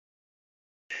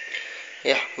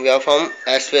Yeah, we are from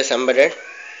SPS Embedded.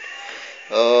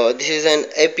 This is an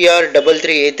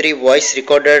Apr33a3 voice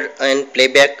recorder and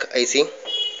playback IC.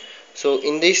 So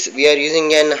in this we are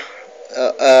using an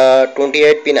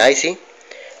 28 pin IC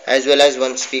as well as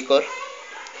one speaker.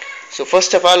 So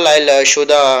first of all I'll show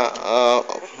the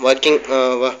working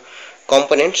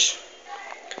components.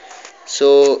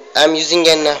 So I'm using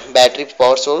an battery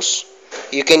power source.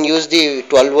 You can use the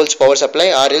 12 volts power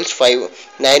supply or else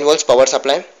 9 volts power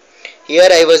supply. Here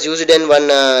I was used in one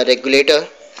regulator.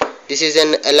 This is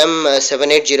an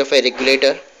LM7805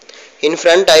 regulator. In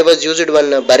front I was used one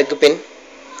Berg pin.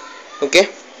 Okay.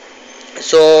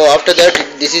 So after that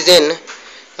this is in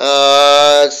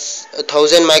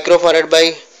 1000 microfarad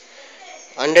by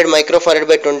 100 microfarad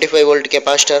by 25 volt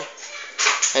capacitor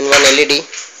and one LED.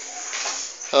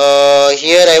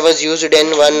 Here I was used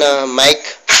in one mic.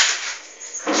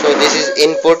 So this is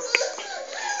input.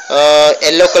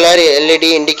 Yellow color LED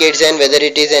indicates and whether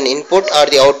it is an input or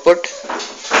the output.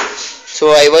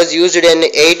 So I was used in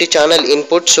 8 channel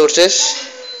input sources.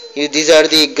 These are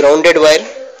the grounded wire.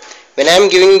 When I am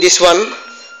giving this one,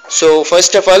 so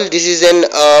first of all this is an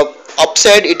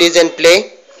upside it is in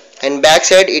play and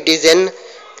backside it is in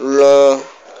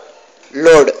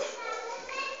load.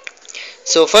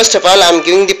 So first of all I am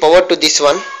giving the power to this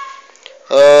one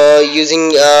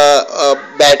using a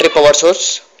battery power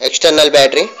source, external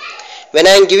battery. When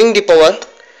I am giving the power,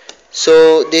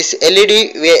 so this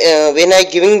LED when I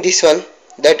giving this one,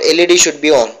 that LED should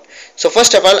be on. So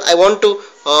first of all I want to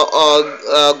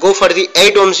go for the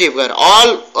 8 ohm speaker.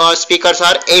 All speakers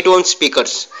are 8 ohm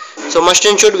speakers. So must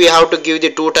and should we have to give the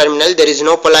 2 terminal. There is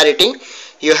no polarity.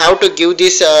 You have to give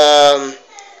this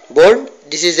board.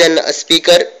 This is a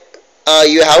speaker.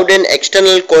 You have an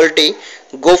external quality.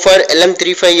 Go for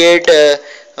LM358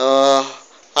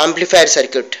 amplifier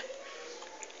circuit.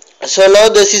 So now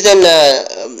this is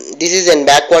an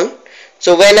back one.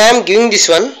 So when I am giving this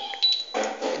one,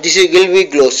 this will be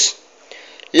close.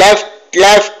 Left,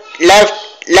 left, left,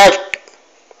 left.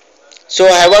 So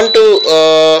I want to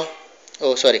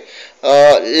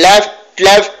left,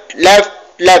 left, left,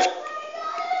 left.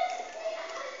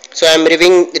 So I am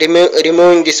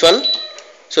removing this one.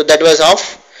 So that was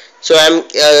off. So I am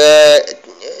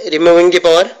removing the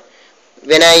power.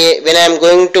 When I am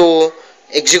going to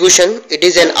execution, it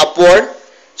is an upward.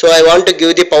 So I want to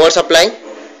give the power supply.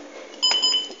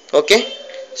 Okay.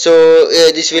 So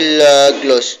this will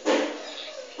close.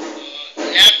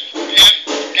 Left, left,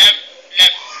 left,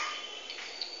 left.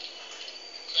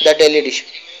 That LED.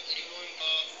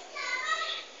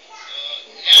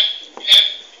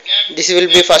 This will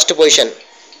be first position.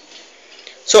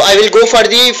 So I will go for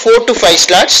the 4 to 5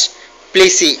 slots.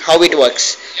 Please see how it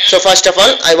works. So first of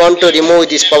all I want to remove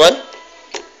this power.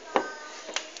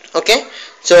 Okay.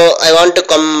 So I want to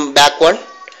come backward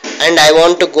and I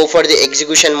want to go for the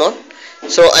execution mode.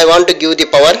 So I want to give the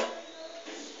power.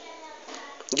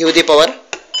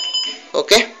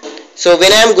 Okay. So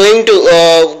when I am going to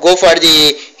go for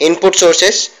the input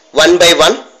sources one by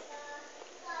one.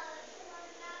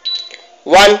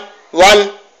 1, 1,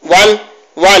 1,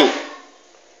 1.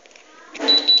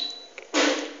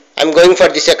 I am going for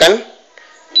the second.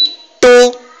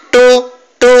 2, 2,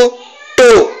 2,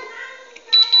 2.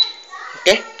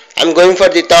 Okay. I am going for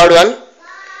the third one.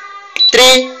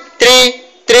 3, 3,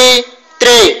 3,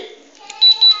 3.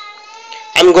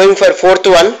 I am going for fourth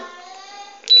one.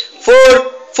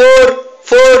 4, 4,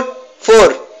 4,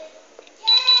 4.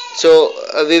 So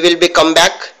we will be come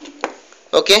back.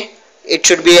 Okay. It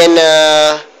should be in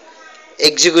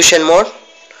execution mode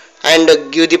and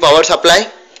give the power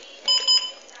supply.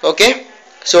 Okay.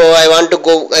 So I want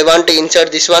to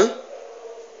insert this one.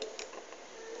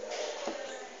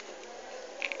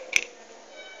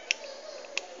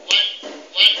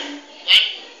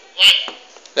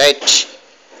 Right.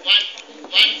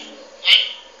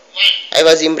 I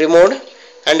was in removed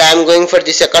and I am going for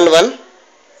the second one.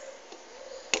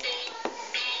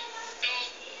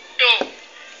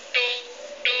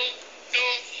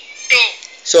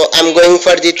 So I am going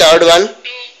for the third one.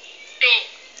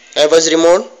 I was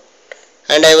removed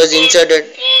and I was inserted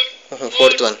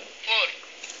fourth one.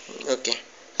 Okay.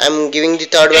 I am giving the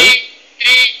third one.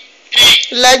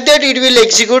 Like that it will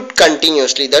execute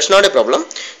continuously. That's not a problem.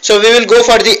 So we will go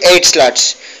for the 8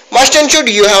 slots. Must and should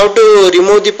you have to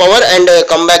remove the power and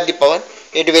come back the power.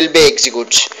 It will be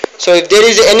executes. So if there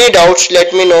is any doubts,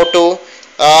 let me know to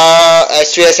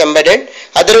SPS Embedded.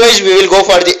 Otherwise we will go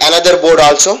for the another board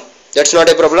also. That's not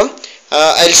a problem.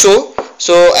 I'll show.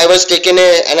 So I was taking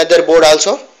another board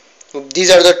also.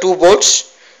 These are the two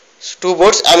boards.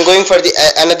 I'm going for the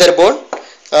another board.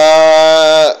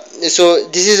 So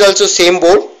this is also same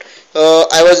board.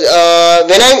 I was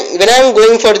when I'm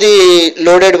going for the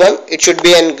loaded one, it should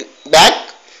be an back.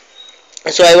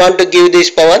 So I want to give this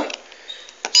power.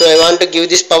 So I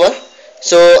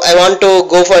want to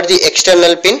go for the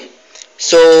external pin.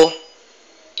 So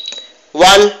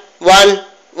 1 1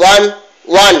 1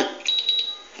 1.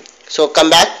 So come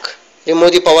back,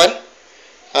 remove the power,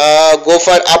 go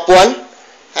for up 1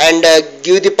 and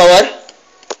give the power.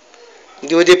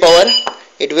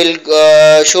 It will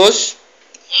shows.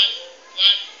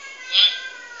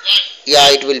 Yeah,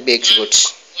 it will be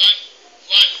executes.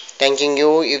 Thanking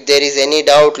you. If there is any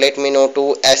doubt, let me know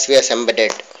too, as we are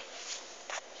embedded.